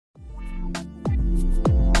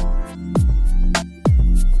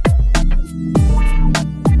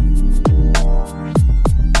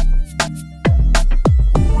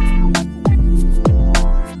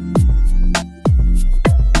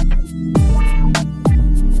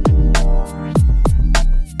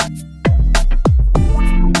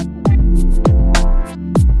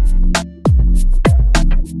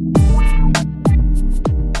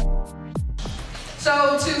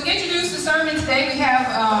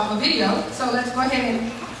a video. So let's go ahead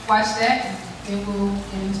and watch that, and then we'll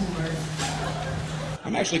get into the word.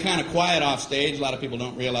 I'm actually kind of quiet off stage. A lot of people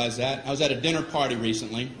don't realize that. I was at a dinner party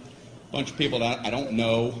recently. A bunch of people that I don't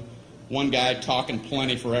know. One guy talking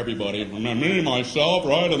plenty for everybody. Me, myself,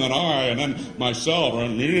 right, and then I, and then myself,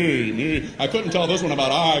 and me. I couldn't tell this one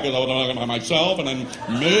about I because I was talking about myself, and then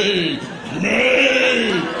me.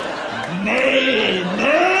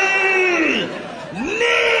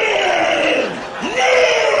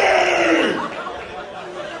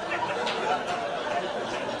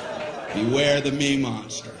 Beware the me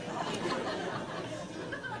monster.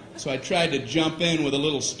 So I tried to jump in with a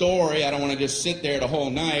little story. I don't want to just sit there the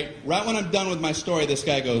whole night. Right when I'm done with my story, this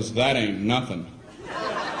guy goes, "That ain't nothing."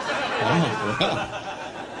 Oh, well,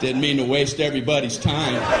 didn't mean to waste everybody's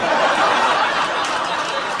time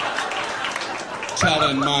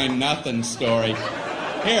telling my nothing story.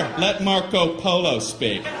 Here, let Marco Polo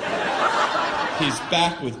speak. He's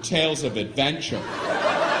back with tales of adventure.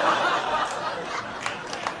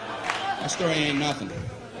 My story ain't nothing.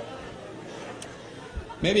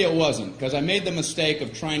 Maybe it wasn't, because I made the mistake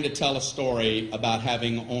of trying to tell a story about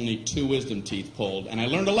having only 2 wisdom teeth pulled, and I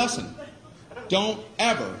learned a lesson. Don't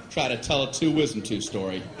ever try to tell a 2 wisdom tooth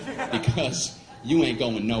story, because you ain't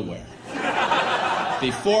going nowhere.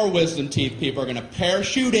 The 4 wisdom teeth people are going to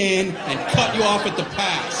parachute in and cut you off at the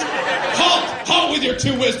pass. Halt! Halt with your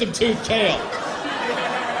 2 wisdom tooth tale.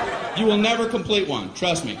 You will never complete one,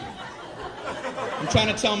 trust me. I'm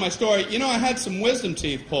trying to tell my story. You know, I had some wisdom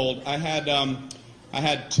teeth pulled. I had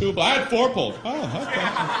 4 pulled. Oh, okay.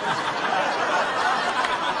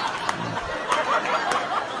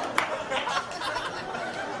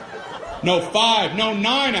 No 5, no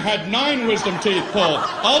 9. I had 9 wisdom teeth pulled.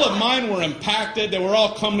 All of mine were impacted. They were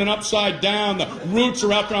all coming upside down. The roots are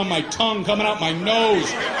wrapped around my tongue, coming out my nose.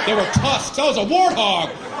 They were tusks. I was a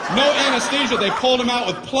warthog. No anesthesia. They pulled them out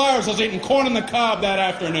with pliers. I was eating corn on the cob that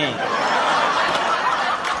afternoon.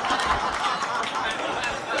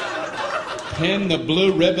 Pin the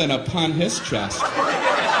blue ribbon upon his chest.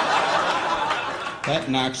 That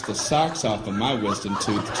knocks the socks off of my wisdom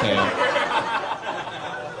tooth tail.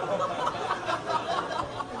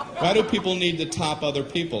 Why do people need to top other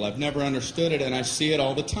people? I've never understood it, and I see it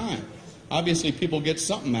all the time. Obviously, people get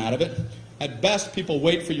something out of it. At best, people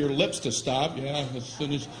wait for your lips to stop. Yeah, as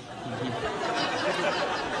soon as...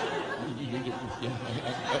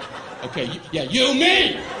 Okay, you,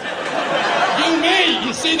 me! You, me!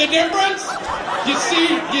 You see the difference? You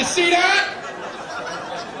see that?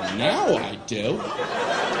 Now I do.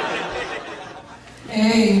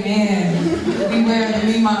 Amen. Beware the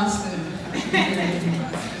me monster.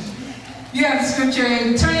 You have the scripture,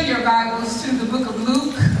 and turning your Bibles to the book of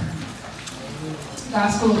Luke,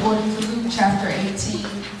 Gospel according to Luke, chapter 18.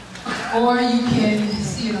 Or you can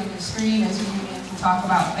see it on your screen as we begin to talk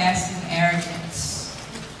about fasting arrogance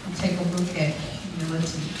and take a look at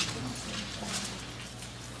humility.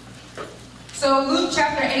 So Luke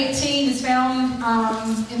chapter 18 is found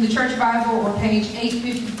in the Church Bible, or page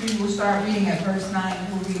 853. We'll start reading at verse 9 and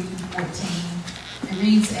we'll read through 14. It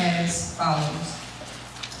reads as follows.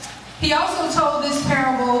 He also told this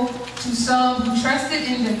parable to some who trusted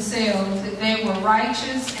in themselves that they were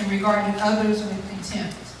righteous and regarded others with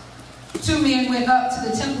contempt. 2 men went up to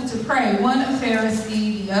the temple to pray, one a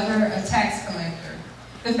Pharisee, the other a tax collector.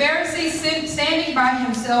 The Pharisee, standing by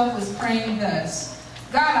himself, was praying thus: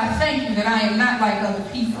 God, I thank you that I am not like other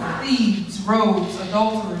people, thieves, rogues,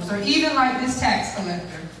 adulterers, or even like this tax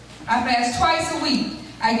collector. I fast twice a week.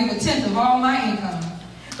 I give 1/10 of all my income.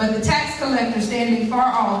 But the tax collector, standing far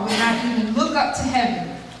off, would not even look up to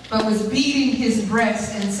heaven, but was beating his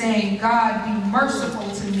breast and saying, God, be merciful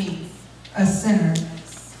to me, a sinner.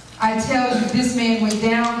 I tell you, this man went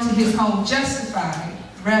down to his home justified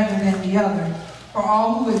rather than the other. For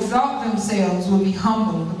all who exalt themselves will be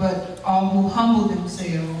humbled, but all who humble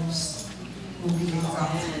themselves will be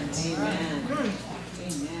exalted. Amen.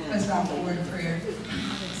 Amen. Let's stop for a word of prayer.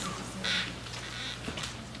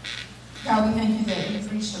 God, we thank you that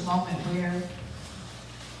we've reached a moment where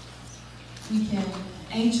we can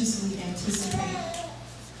anxiously anticipate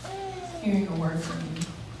hearing a word from you.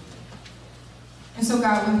 And so,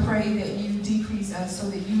 God, we pray that you decrease us so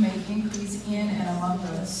that you may increase in and among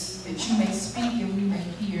us, that you may speak and we may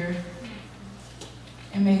hear,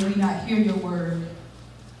 and may we not hear your word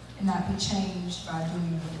and not be changed by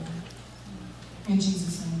doing your word. In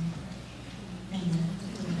Jesus' name we pray. Amen.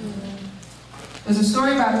 There's a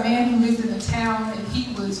story about a man who lived in a town, and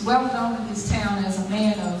he was well known in his town as a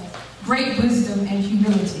man of great wisdom and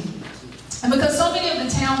humility. And because so many of the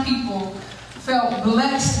town people felt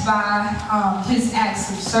blessed by his acts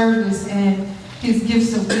of service and his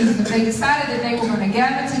gifts of wisdom, they decided that they were going to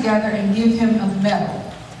gather together and give him a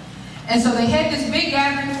medal. And so they had this big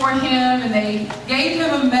gathering for him, and they gave him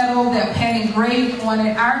a medal that had engraved on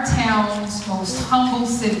it, "Our town's most humble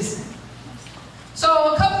citizen."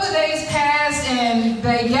 So a couple of days passed, and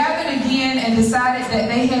they gathered again and decided that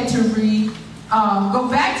they had to go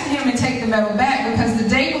back to him and take the medal back, because the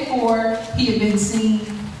day before he had been seen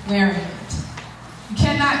wearing it. You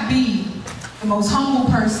cannot be the most humble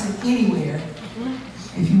person anywhere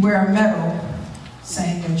if you wear a medal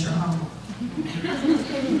saying that you're humble.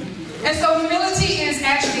 And so humility is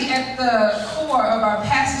actually at the core of our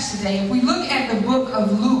passage today. If we look at the book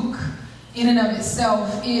of Luke in and of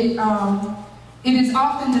itself, it is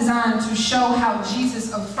often designed to show how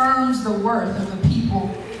Jesus affirms the worth of the people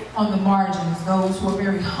on the margins, those who are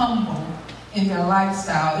very humble in their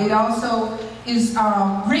lifestyle. It also is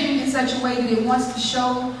written in such a way that it wants to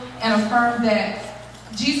show and affirm that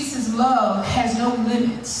Jesus' love has no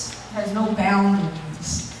limits, has no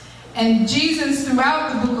boundaries. And Jesus,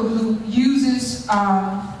 throughout the book of Luke, uses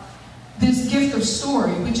this gift of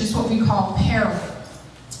story, which is what we call parable.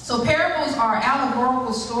 So parables are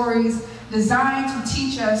allegorical stories designed to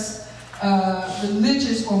teach us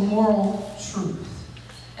religious or moral truth.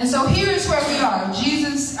 And so here's where we are.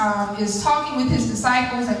 Jesus is talking with his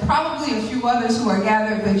disciples and probably a few others who are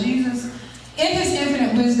gathered, but Jesus, in his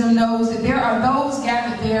infinite wisdom, knows that there are those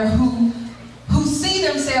gathered there who see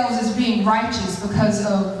themselves as being righteous because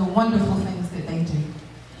of the wonderful things that they do.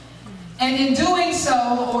 And in doing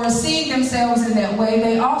so, or seeing themselves in that way,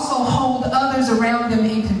 they also hold others around them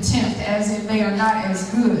in contempt, as if they are not as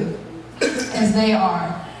good as they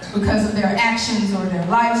are because of their actions or their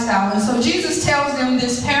lifestyle. And so Jesus tells them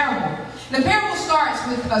this parable. The parable starts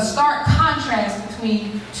with a stark contrast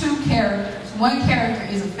between two characters. One character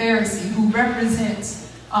is a Pharisee who represents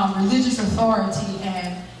religious authority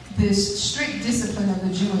and this strict discipline of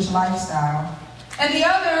the Jewish lifestyle. And the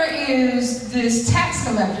other is this tax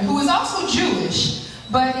collector who is also Jewish,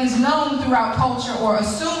 but is known throughout culture or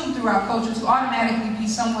assumed throughout culture to automatically be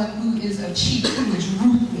someone who is a cheat, who is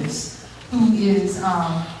ruthless, who is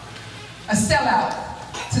a sellout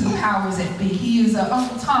to the powers that be. He is an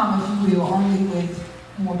Uncle Tom, if you will, only with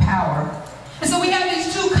more power. And so we have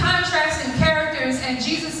these two contrasting characters, and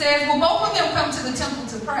Jesus says, well, both of them come to the temple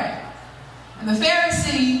to pray. And the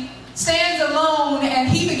Pharisee stands alone and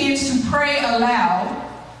he begins to pray aloud,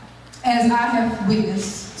 as I have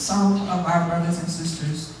witnessed some of our brothers and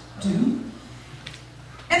sisters do.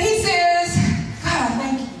 And he says, God, I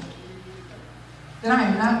thank you that I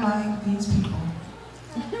am not like these people.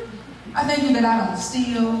 I thank you that I don't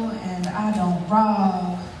steal and I don't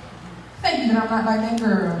rob. Thank you that I'm not like that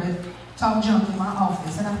girl that talk junk in my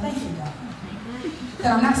office. And I thank you, God,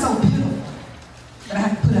 that I'm not so pitiful that I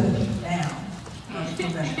have to put other people down. God, I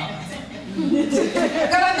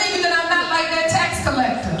thank you that I'm not like that tax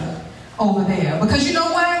collector over there. Because you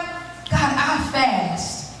know what? God, I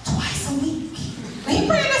fast twice a week. And he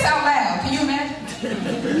praying this out loud. Can you imagine?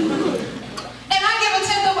 And I give a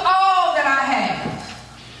tenth of all that I have.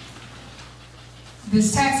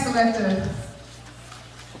 This tax collector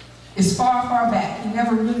is far, far back. He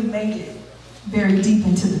never really made it very deep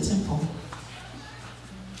into the temple.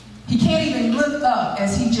 He can't even look up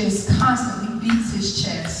as he just constantly beats his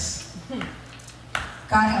chest.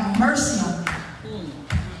 God have mercy on me,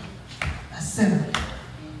 a sinner.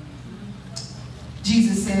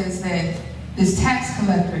 Jesus says that this tax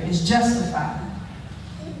collector is justified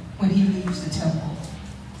when he leaves the temple,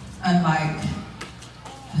 unlike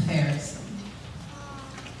the Pharisee.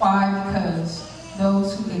 Why? Because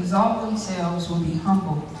those who exalt themselves will be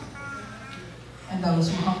humbled, and those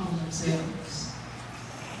who humble themselves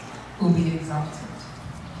will be exalted.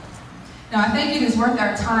 Now, I think it is worth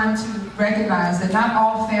our time to recognize that not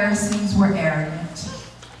all Pharisees were arrogant,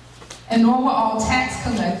 and nor were all tax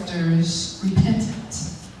collectors repentant.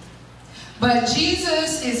 But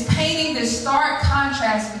Jesus is painting this stark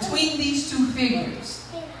contrast between these two figures.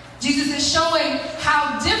 Jesus is showing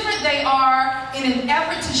how different they are in an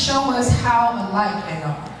effort to show us how alike they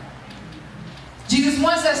are. Jesus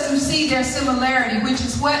wants us to see their similarity, which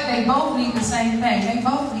is what they both need the same thing. They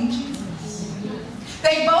both need Jesus.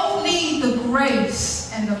 They both need the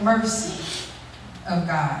grace and the mercy of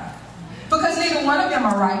God. Because neither one of them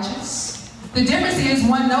are righteous. The difference is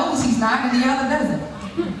one knows he's not and the other doesn't.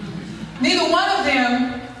 Neither one of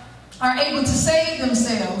them are able to save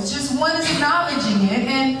themselves. Just one is acknowledging it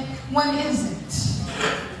and one isn't.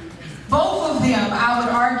 Both of them, I would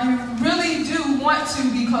argue, really do want to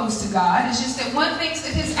be close to God. It's just that one thinks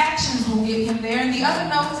that his actions will get him there, and the other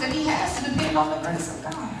knows that he has to depend on the grace of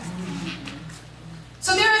God.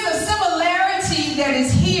 So there is a similarity that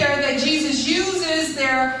is here that Jesus uses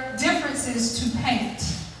their differences to paint.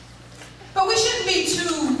 But we shouldn't be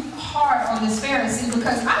too hard on this Pharisee,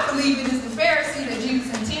 because I believe it is the Pharisee that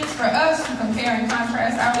Jesus intends for us to compare and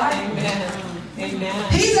contrast our life with. Amen.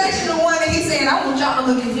 Amen. He's actually the one that he's saying, I want y'all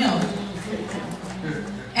to look at him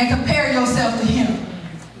and compare yourself to him.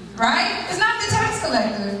 Right? It's not the tax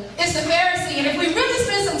collector, it's the Pharisee. And if we really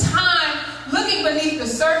spend some time looking beneath the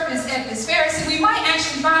surface at this Pharisee, we might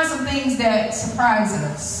actually find some things that surprise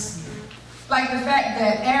us. Like the fact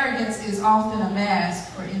that arrogance is often a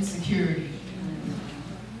mask for insecurity.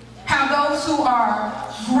 How those who are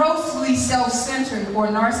grossly self-centered or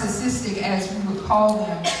narcissistic, as we would call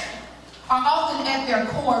them, are often at their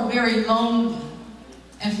core very lonely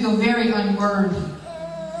and feel very unworthy.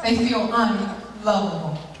 They feel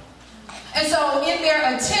unlovable. And so in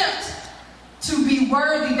their attempt to be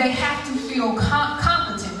worthy, they have to feel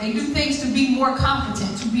competent. They do things to be more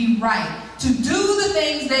competent, to be right, to do the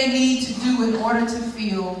things they need to do in order to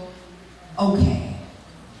feel okay.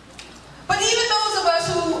 But even those of us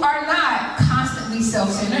who are not constantly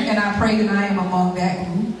self-centered, and I pray that I am among that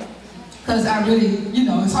group, because I really,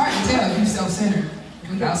 it's hard to tell if you're self-centered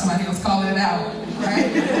without somebody else calling it out, right?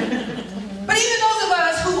 But even those of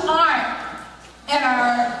us who aren't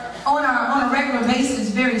on a regular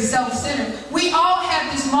basis very self-centered, we all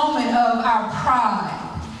have this moment of our pride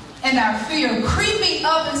and our fear creeping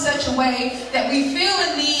up in such a way that we feel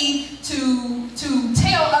a need to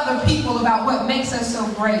tell other people about what makes us so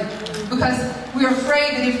great, because we're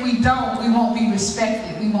afraid that if we don't, we won't be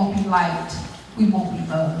respected, we won't be liked, we won't be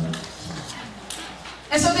loved.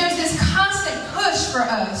 And so there's this constant push for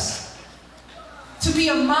us to be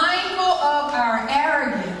mindful of our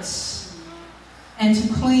arrogance and to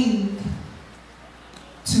cling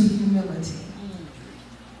to humility.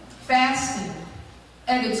 Fasting,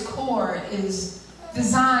 at its core, is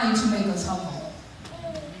designed to make us humble.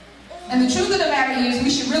 And the truth of the matter is, we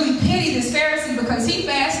should really pity this Pharisee, because he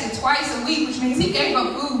fasted twice a week, which means he gave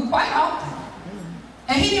up food quite often.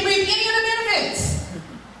 And he didn't reap any of the benefits.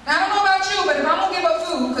 Now, I don't know about you, but if I'm going to give up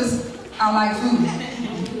food, because I like food,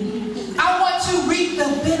 I want to reap the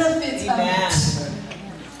benefits of it.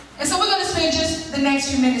 And so we're going to spend just the next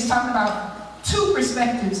few minutes talking about two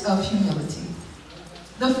perspectives of humility.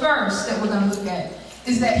 The first that we're going to look at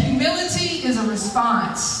is that humility is a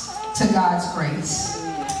response to God's grace.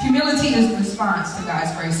 Humility is a response to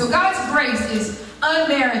God's grace. So God's grace is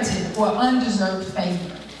unmerited or undeserved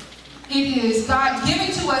favor. It is God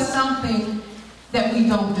giving to us something that we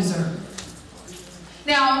don't deserve.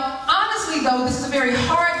 Now, honestly though, this is a very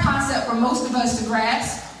hard concept for most of us to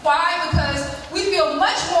grasp. Why? Because we feel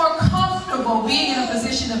much more comfortable being in a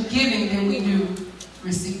position of giving than we do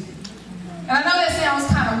receiving. And I know that sounds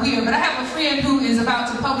kind of weird, but I have a friend who is about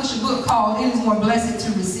to publish a book called It Is More Blessed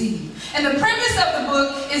to Receive. And the premise of the book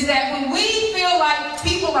is that when we feel like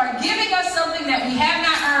people are giving us something that we have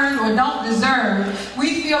not earned or don't deserve,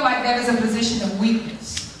 we feel like that is a position of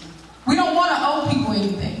weakness. We don't want to owe people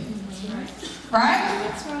anything. Right?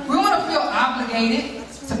 We want to feel obligated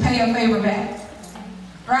to pay a favor back.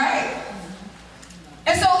 Right?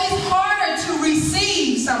 And so it's harder to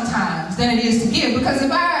receive sometimes than it is to give, because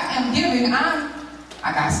if I am giving, I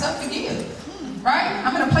got stuff to give. Right?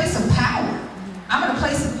 I'm in a place of power. I'm in a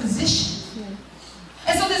place of position.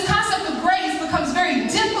 And so this concept of grace becomes very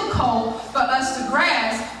difficult for us to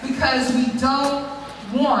grasp, because we don't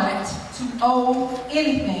want to owe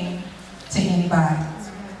anything to anybody.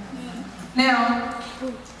 Now,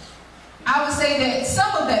 I would say that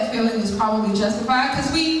some of that feeling is probably justified,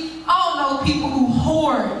 because we all know people who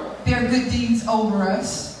hoard their good deeds over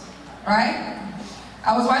us, right?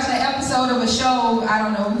 I was watching an episode of a show, I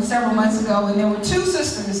don't know, several months ago, and there were two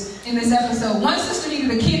sisters in this episode. One sister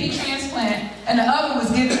needed a kidney transplant, and the other was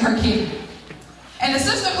giving her kidney. And the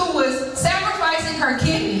sister who was sacrificing her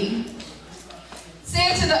kidney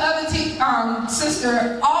said to the other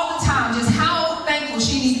sister all the time just how thankful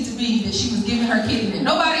she needed to be that she was giving her kidney. That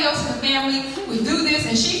nobody else in the family would do this,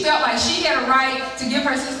 and she felt like she had a right to give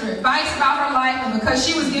her sister advice about her life, and because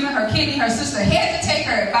she was giving her kidney, her sister had to take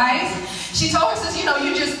her advice. She told her sister,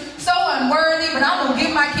 you're just so unworthy, but I'm going to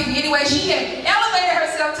give my kidney anyway. She had elevated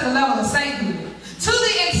herself to the level of sainthood, to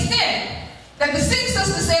the extent that the sick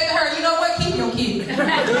sister said to her, you know what, keep your kidney. I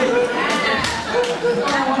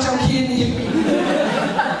want your kidney.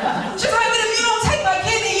 She's like, but if you don't take my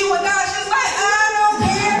kidney, you will die. She's like, I don't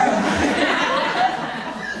care.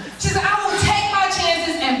 She's like, I will take my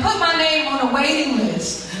chances and put my name on a waiting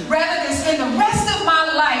list, rather than spend the rest of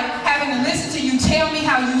my life having to listen to you tell me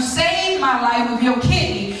how you saved my life with your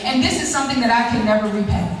kidney, and this is something that I can never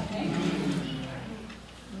repay.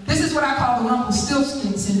 This is is what I call the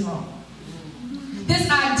Rumpelstiltskin syndrome. This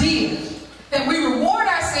idea that we reward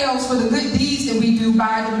ourselves for the good deeds that we do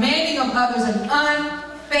by demanding of others an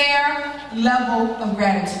unfair level of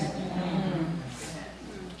gratitude.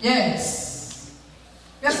 Yes.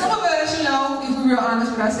 Now some of us, you know, if we're real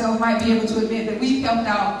honest with ourselves, might be able to admit that we've helped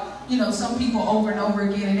out, you know, some people over and over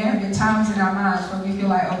again, and there have been times in our minds where we feel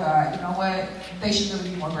like, oh God, you know what, they should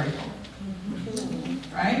really be more grateful.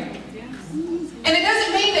 Right? And it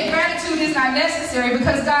doesn't mean that gratitude is not necessary,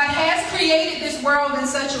 because God has created this world in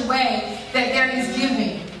such a way that there is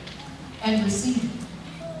giving and receiving.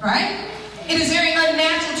 Right? It is very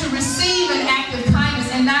unnatural to receive an act of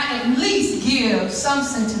kindness and not at least give some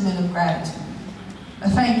sentiment of gratitude. A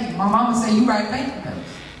thank you. My mama say, you write thank you notes.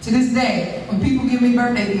 To this day, when people give me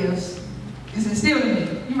birthday gifts, it's instilled in me.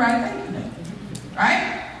 You write thank you notes.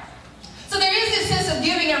 Right? So there is this sense of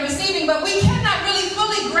giving and receiving, but we cannot really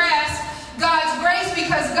fully grasp God's grace,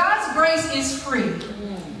 because God's grace is free.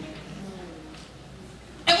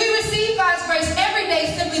 And we receive God's grace every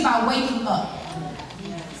day simply by waking up.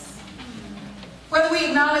 Whether we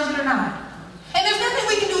acknowledge it or not. And there's nothing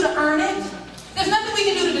we can do to earn it. There's nothing we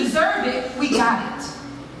can do to deserve it. We got it.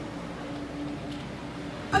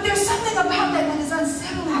 But there's something about that is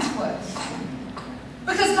unsettling to us.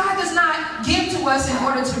 Because God does not give to us in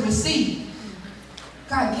order to receive.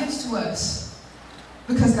 God gives to us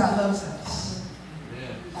because God loves us.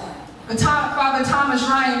 But Father Thomas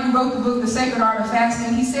Ryan, who wrote the book, The Sacred Art of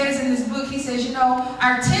Fasting, he says in this book, he says, you know,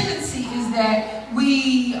 our tendency is that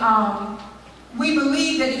we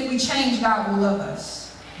believe that if we change, God will love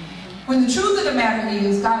us. When the truth of the matter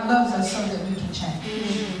is, God loves us so that we can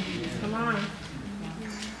change. Come on.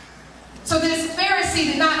 So this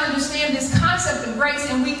Pharisee did not understand this concept of grace,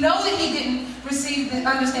 and we know that he didn't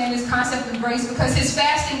understand this concept of grace because his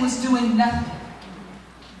fasting was doing nothing.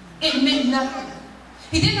 It meant nothing.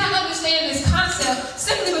 He did not understand this concept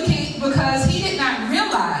simply because he did not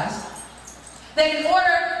realize that in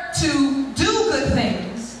order to do good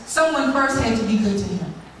things, someone first had to be good to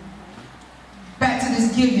him. Back to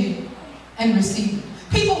this giving and receiving.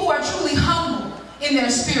 People who are truly humble in their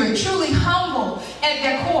spirit, truly humble at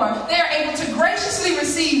their core, they are able to graciously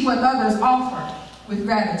receive what others offer with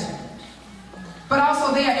gratitude. But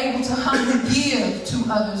also they are able to humbly give to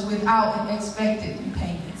others without an expected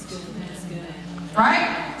repayment.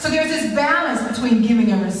 Right? So there's this balance between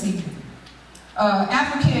giving and receiving.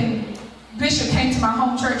 African bishop came to my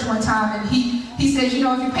home church one time, and he said, you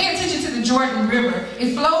know, if you pay attention to the Jordan River,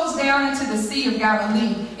 it flows down into the Sea of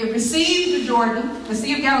Galilee. It receives the Jordan, the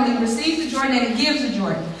Sea of Galilee receives the Jordan, and it gives the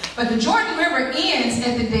Jordan. But the Jordan River ends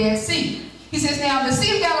at the Dead Sea. He says, now the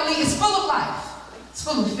Sea of Galilee is full of life. It's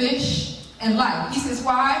full of fish and life. He says,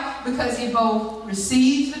 why? Because it both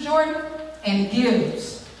receives the Jordan and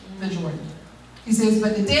gives the Jordan. He says,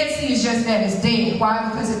 but the Dead Sea is just that, it's dead. Why?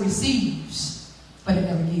 Because it receives, but it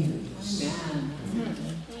never gives. Amen.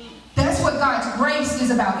 That's what God's grace is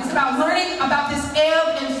about. It's about learning about this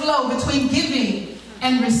ebb and flow between giving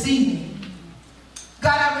and receiving.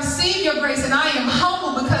 God, I receive your grace, and I am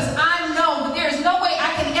humble because I know that there is no way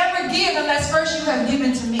I can ever give unless first you have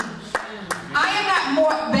given to me. I am not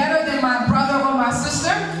more better than my brother or my sister,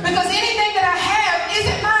 because anything that I have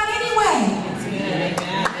isn't mine anyway.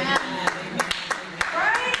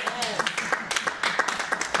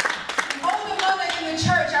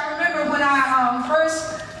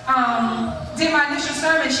 Did my initial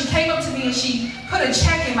sermon, she came up to me and she put a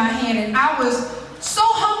check in my hand, and I was so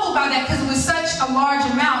humbled by that because it was such a large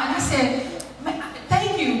amount. And I said,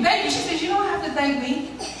 thank you, thank you. She says, you don't have to thank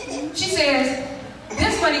me. She says,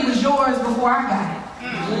 this money was yours before I got it.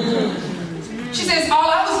 She says,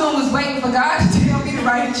 all I was doing was waiting for God to tell me to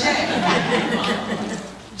write a check.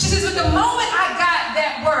 She says, but the moment I got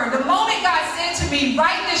that word, the moment God said to me,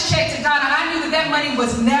 write this check to God, and I knew that that money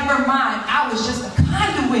was never mine. I was just a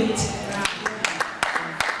conduit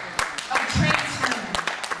of transfer.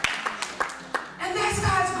 And that's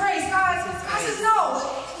God's grace. God says, no,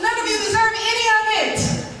 none of you deserve any of it.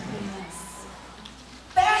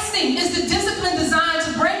 Fasting is the discipline designed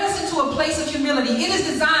to bring us into a place of humility. It is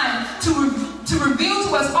designed to reveal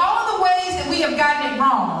to us all the ways that we have gotten it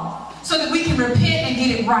wrong, so that we can repent and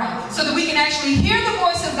get it right. So that we can actually hear the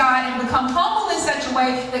voice of God and become humble in such a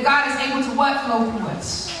way that God is able to what? Flow through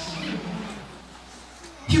us.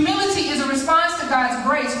 Humility is a response to God's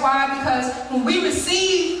grace. Why? Because when we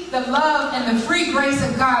receive the love and the free grace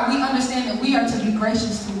of God, we understand that we are to be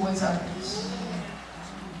gracious towards others.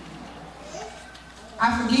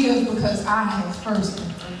 I forgive because I have first been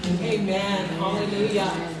forgiven. Amen.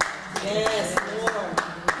 Hallelujah. Yes, Lord.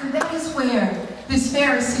 And that is where this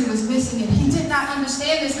Pharisee was missing it. He did not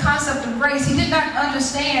understand this concept of grace. He did not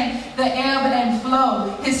understand the ebb and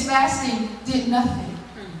flow. His fasting did nothing.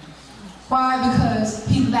 Why? Because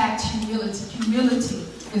he lacked humility. Humility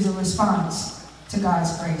is a response to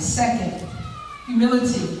God's grace. Second,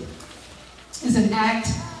 humility is an act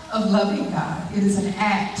of loving God. It is an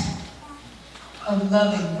act of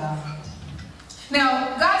loving God.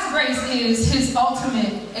 Now, God's grace is his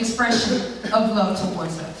ultimate expression of love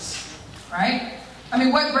towards us, right? I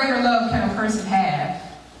mean, what greater love can a person have,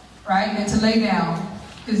 right, than to lay down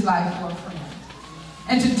his life for a friend?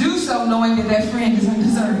 And to do so knowing that that friend is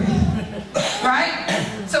undeserving,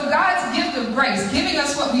 right? So God's gift of grace, giving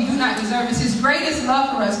us what we do not deserve, is his greatest love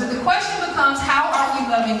for us. But the question becomes, how are we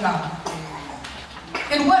loving God?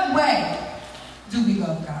 In what way do we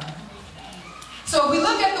love God? So if we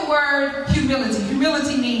look at the word humility,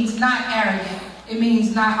 humility means not arrogant. It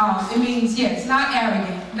means not, yes, not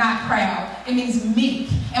arrogant, not proud. It means meek.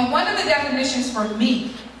 And one of the definitions for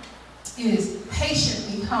meek is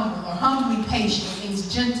patiently humble or humbly patient. It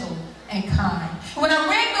means gentle and kind. When I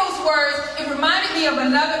read those words, it reminded me of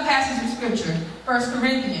another passage of scripture, 1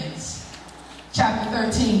 Corinthians chapter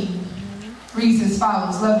 13, reads as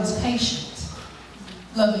follows: love is patient.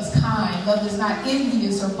 Love is kind. Love is not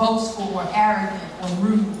envious or boastful or arrogant or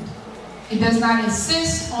rude. It does not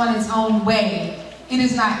insist on its own way. It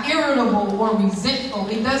is not irritable or resentful.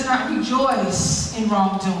 It does not rejoice in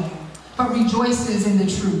wrongdoing, but rejoices in the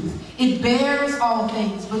truth. It bears all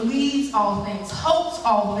things, believes all things, hopes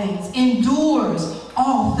all things, endures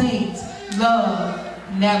all things. Love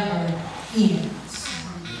never ends.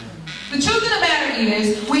 The truth of the matter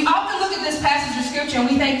is, we often look at this passage of scripture and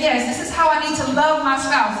we think, yes, this is how I need to love my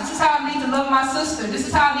spouse. This is how I need to love my sister. This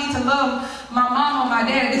is how I need to love my mom or my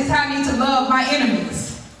dad. This is how I need to love my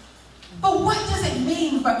enemies. But what does it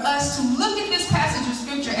mean for us to look at this passage of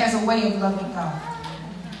scripture as a way of loving God?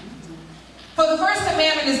 For the first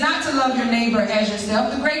commandment is not to love your neighbor as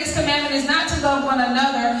yourself. The greatest commandment is not to love one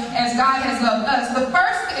another as God has loved us. The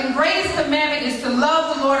first and greatest commandment is to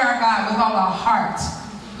love the Lord our God with all our heart,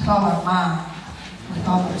 with all our mind, with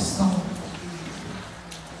all our soul.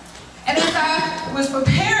 And as I was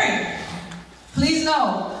preparing, please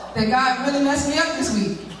know that God really messed me up this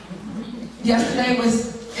week. Yesterday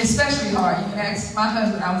was especially hard. You can ask my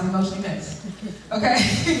husband, I was emotionally messed. Okay?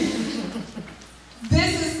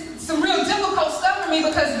 This is some real difficult stuff for me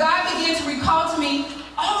because God began to recall to me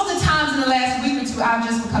all the times in the last week or two I've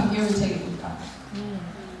just become irritated with God.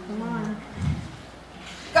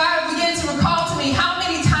 God began to recall to me how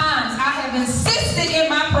many times I have insisted in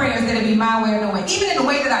my prayers that it be my way or no way. Even in the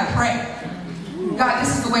way that I pray. God,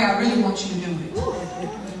 this is the way I really want you to do it.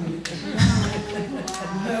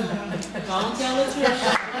 Don't tell the truth.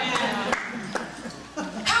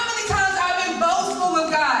 How many times I've been boastful with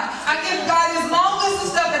God? I give God this long list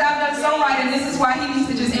of stuff that I've done so right, and this is why he needs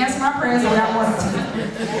to just answer my prayers the way I want him to.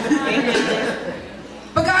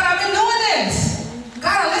 But God, I've been doing this.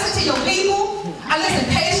 God, I listen to your people. I listen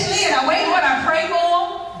patiently, and I wait when I pray for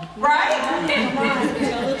them. Right?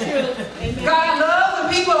 Tell the truth. God, I love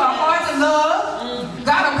when people are hard to love.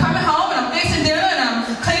 God, I'm coming home and I'm fixing dinner and I'm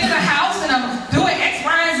cleaning the house and I'm doing X,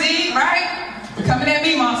 Y, and Z, right? You're coming at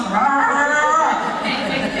me, monster.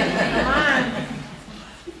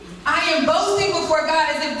 I am boasting before God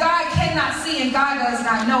as if God cannot see and God does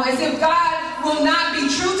not know. As if God will not be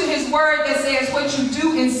true to his word that says, what you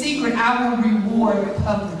do in secret, I will reward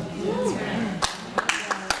publicly.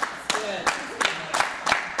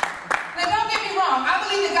 I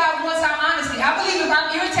believe that God wants our honesty. I believe if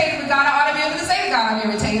I'm irritated with God, I ought to be able to say to God I'm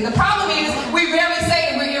irritated. The problem is we rarely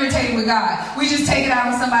say that we're irritated with God. We just take it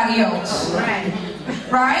out on somebody else.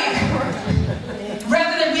 Right?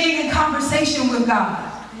 Rather than being in conversation with God.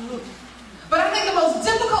 But I think the most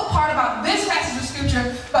difficult part about this passage of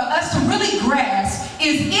scripture for us to really grasp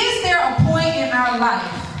is there a point in our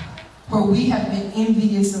life where we have been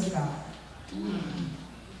envious of God?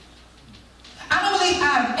 I don't believe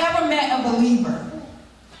I've ever met a believer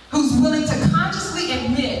who's willing to consciously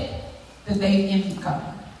admit that they've envied God.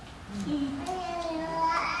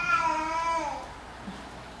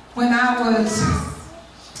 When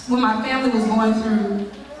my family was going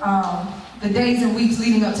through the days and weeks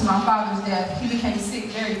leading up to my father's death, he became sick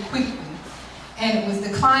very quickly, and it was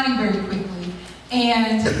declining very quickly.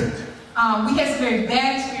 And we had some very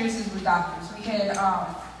bad experiences with doctors. We had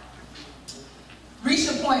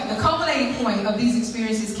reached a point, the culminating point of these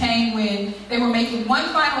experiences came when they were making one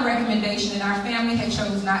final recommendation and our family had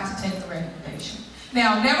chosen not to take the recommendation.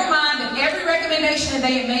 Now, never mind that every recommendation that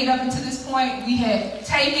they had made up until this point, we had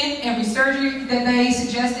taken every surgery that they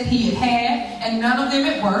suggested he had had, and none of them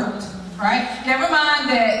had worked, right? Never mind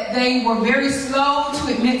that they were very slow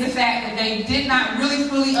to admit the fact that they did not really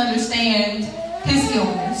fully understand his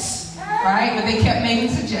illness, right? But they kept making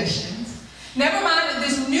suggestions. Never mind that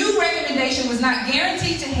this new recommendation was not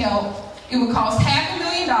guaranteed to help. It would cost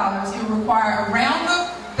 $500,000. It would require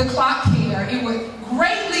around-the-clock care. It would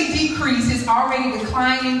greatly decrease his already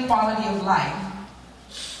declining quality of life.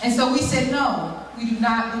 And so we said, no, we do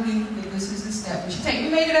not believe that this is the step we should take. We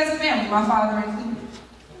made it as a family, my father included.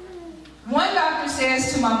 One doctor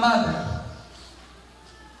says to my mother,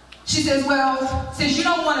 she says, well, since you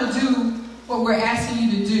don't want to do what we're asking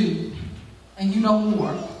you to do, and you know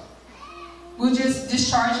more, we'll just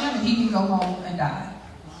discharge him and he can go home and die.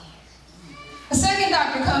 A second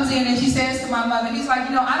doctor comes in and she says to my mother, he's like,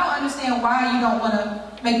 I don't understand why you don't want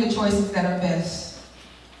to make the choices that are best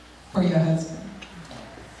for your husband.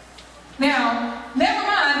 Now, never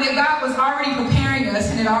mind that God was already preparing us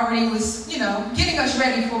and it already was, getting us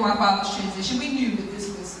ready for my father's transition. We knew that this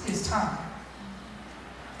was his time.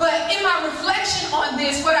 But in my reflection on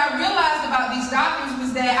this, what I realized about these doctors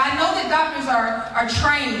was that I know that doctors are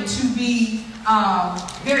trained to be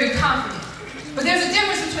very confident. But there's a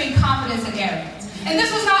difference between confidence and arrogance. And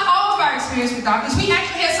this was not all of our experience with doctors. We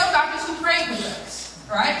actually had some doctors who prayed with us,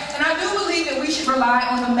 right? And I do believe that we should rely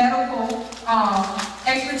on the medical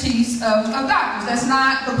expertise of doctors. That's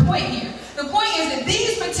not the point here. The point is that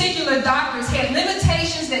these particular doctors had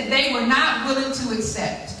limitations that they were not willing to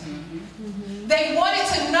accept. They wanted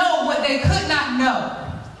to know what they could not know.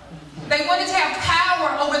 They wanted to have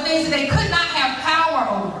power over things that they could not have power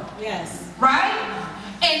over. Yes. Right?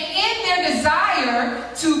 And in their desire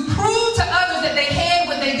to prove to others that they had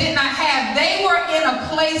what they did not have, they were in a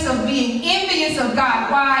place of being envious of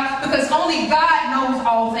God. Why? Because only God knows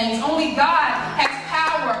all things. Only God has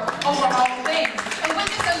power over all things. And what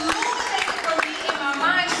this illuminated for me in my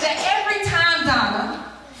mind is that every time, Donna,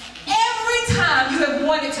 every time you have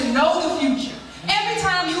wanted to know the future, every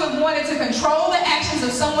time you have wanted to control the actions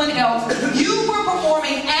of someone else, you were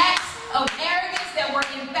performing acts of arrogance that were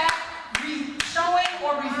in fact showing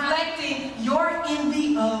or reflecting your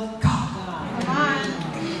envy of God.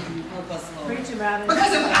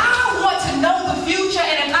 Because if I want to know the future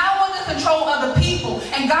and if I want to control other people,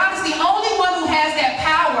 and God is the only one who has that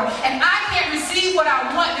power, and I can't receive what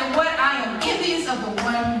I want, then what I am envious of the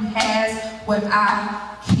one who has what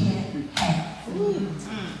I can't have.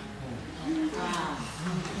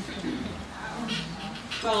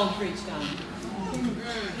 Go on, preach, God.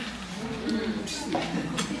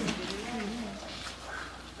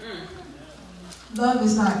 Love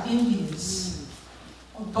is not envious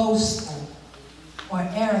or boastful or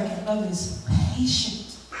arrogant. Love is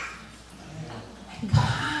patient and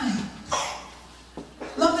kind.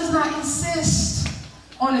 Love does not insist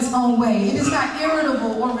on its own way. It is not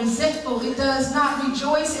irritable or resentful. It does not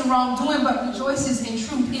rejoice in wrongdoing, but rejoices in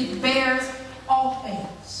truth. It bears all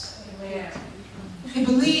things. Amen. It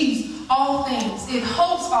believes all things. It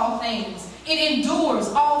hopes all things. It endures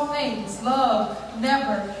all things. Love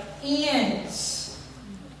never ends.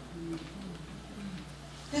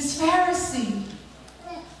 This Pharisee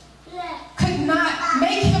could not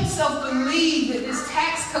make himself believe that this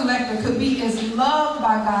tax collector could be as loved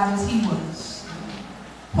by God as he was.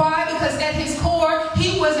 Why? Because at his core,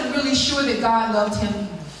 he wasn't really sure that God loved him either.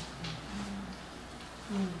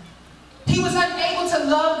 He was unable to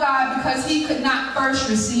love God because he could not first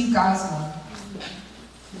receive God's love.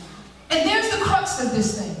 And there's the crux of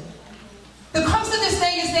this thing. The crux of this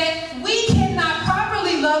thing is that we cannot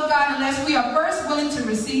properly love God unless we are first willing to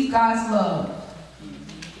receive God's love.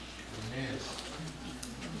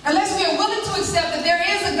 Unless we are willing to accept that there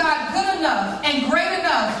is a God good enough and great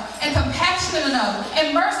enough and compassionate enough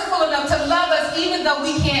and merciful enough to love us even though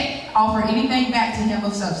we can't offer anything back to him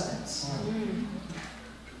of substance.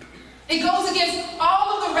 It goes against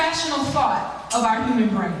all of the rational thought of our human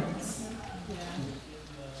brains.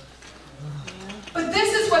 But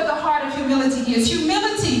this is what the heart of humility is.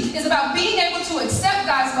 Humility is about being able to accept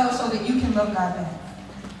God's love so that you can love God back.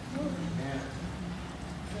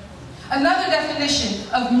 Another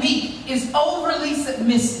definition of meek is overly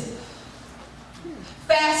submissive.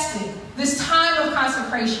 Fasting, this time of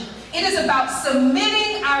consecration, it is about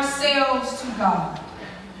submitting ourselves to God.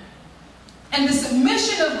 And the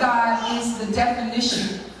submission of God is the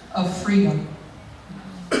definition of freedom.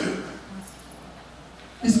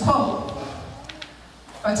 This quote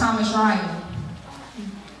by Thomas Ryan.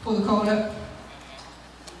 Pull the quote up.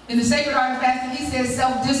 In The Sacred Art of Fasting, he says,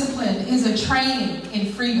 self-discipline is a training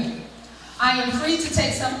in freedom. I am free to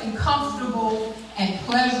take something comfortable and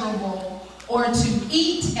pleasurable, or to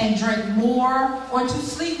eat and drink more, or to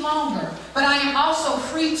sleep longer. But I am also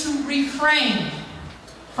free to refrain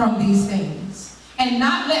from these things and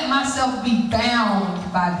not let myself be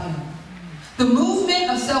bound by them. The movement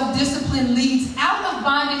of self-discipline leads out of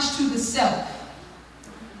bondage to the self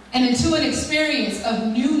and into an experience of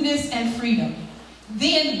newness and freedom.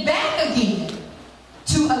 Then back again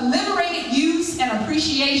to a liberated use and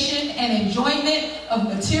appreciation and enjoyment of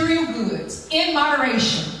material goods in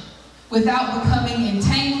moderation without becoming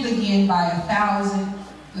entangled again by 1,000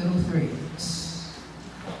 little threads.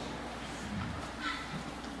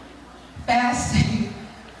 Fasting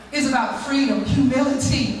is about freedom.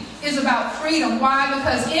 Humility is about freedom. Why?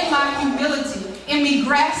 Because in my humility, in me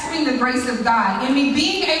grasping the grace of God, in me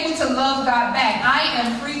being able to love God back, I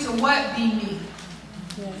am free to what? Be me.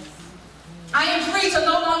 Yes. I am free to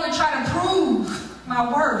no longer try to prove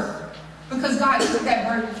my worth because God took that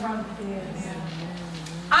burden from me. Yes.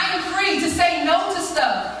 I am free to say no to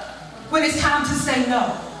stuff when it's time to say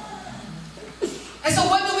no. And so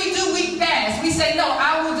what do? We fast. We say, no,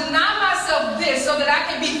 I will deny myself this so that I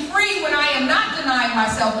can be free when I am not denying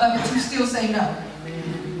myself of it to still say no.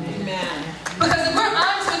 Amen. Because if we're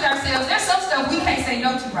honest with ourselves, there's some stuff we can't say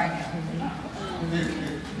no to right now.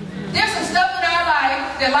 There's some stuff in our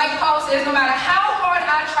life that, like Paul says, no matter how hard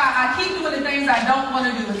I try, I keep doing the things I don't want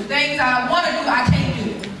to do. And the things I want to do, I can't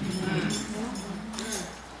do.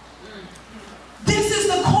 This is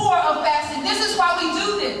the core of fasting. This is why we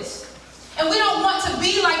do this. And we don't want to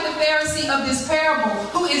be like the Pharisee of this parable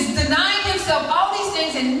who is denying himself all these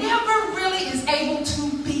things and never really is able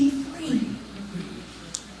to be free.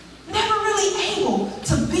 Never really able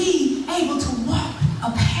to walk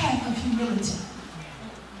a path of humility.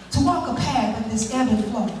 To walk a path of this ebb and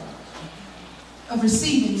flow. Of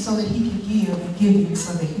receiving so that he can give and giving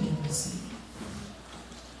so that he can receive.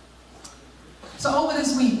 So over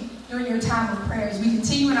this week, during your time of prayers, we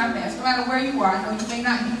continue in our fast. No matter where you are, I know you may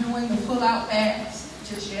not be doing the full-out fast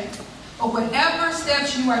just yet, but whatever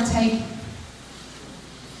steps you are taking,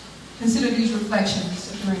 consider these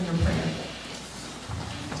reflections during your prayer.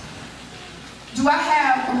 Do I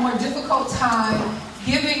have a more difficult time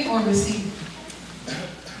giving or receiving?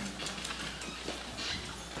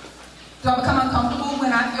 Do I become uncomfortable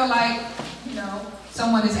when I feel like,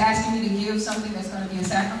 someone is asking me to give something that's going to be a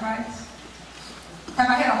sacrifice? Have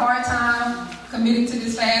I had a hard time committing to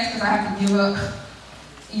this fast because I have to give up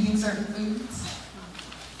eating certain foods?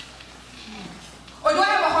 Or do I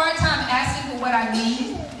have a hard time asking for what I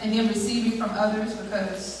need and then receiving from others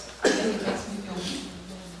because I think it makes me feel weak?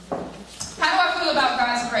 How do I feel about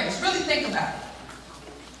God's grace? Really think about it.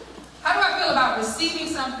 How do I feel about receiving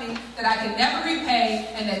something that I can never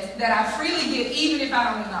repay and that I freely give even if I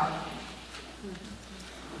don't acknowledge it?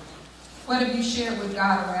 What have you shared with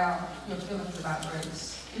God around your feelings about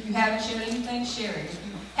grace? If you haven't shared anything, share it. If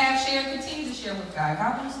you have shared, continue to share with God.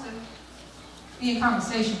 God wants to be in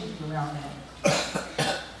conversation with you around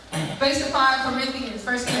that. Based upon 1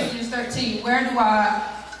 Corinthians 13, where do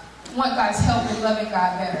I want God's help in loving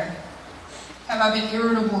God better? Have I been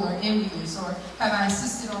irritable or envious? Or have I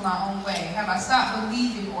insisted on my own way? Have I stopped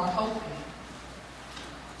believing or hoping?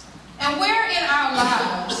 And where in our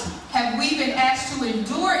lives have we been asked to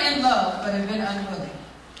endure in love but have been unwilling?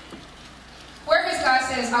 Where has God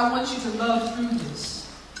says, I want you to love through this?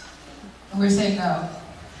 And we're saying, no,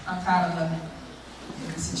 I'm tired of loving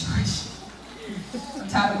in this situation. I'm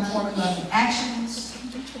tired of performing loving actions.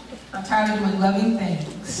 I'm tired of doing loving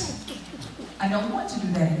things. I don't want to do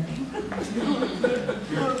that anymore.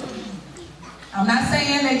 I'm not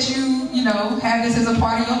saying that you have this as a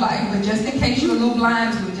part of your life, but just in case you're a little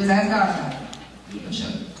blind to it, just ask God about it. He'll show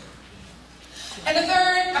you.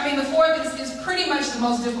 And the fourth is pretty much the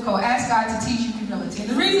most difficult. Ask God to teach you humility. And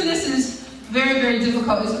the reason this is very, very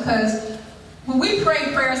difficult is because when we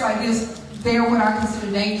pray prayers like this, they're what I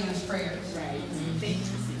consider dangerous prayers. Right.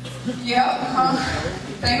 Yep.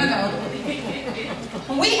 They don't know.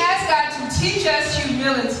 When we ask God to teach us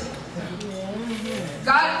humility,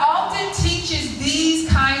 God often teaches these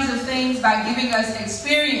kinds of things by giving us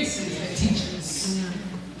experiences that teach us.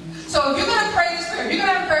 So if you're going to pray this prayer, if you're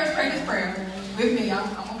going to have courage to pray this prayer with me, I'm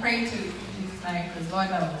going to pray too in Jesus' name, because Lord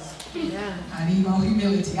knows I need more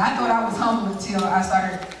humility. I thought I was humble until I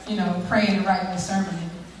started, praying and writing this sermon, and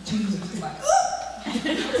Jesus was like,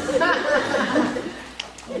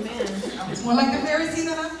 Amen. I was more like the Pharisee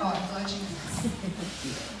than I thought Jesus.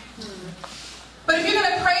 But if you're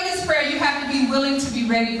going to pray this prayer, you have to be willing to be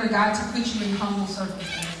ready for God to put you in humble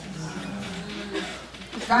circumstances.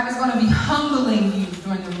 God is going to be humbling you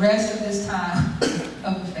during the rest of this time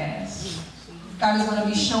of the fast. God is going to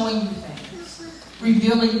be showing you things,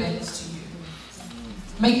 revealing things to you,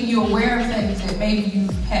 making you aware of things that maybe you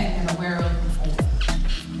hadn't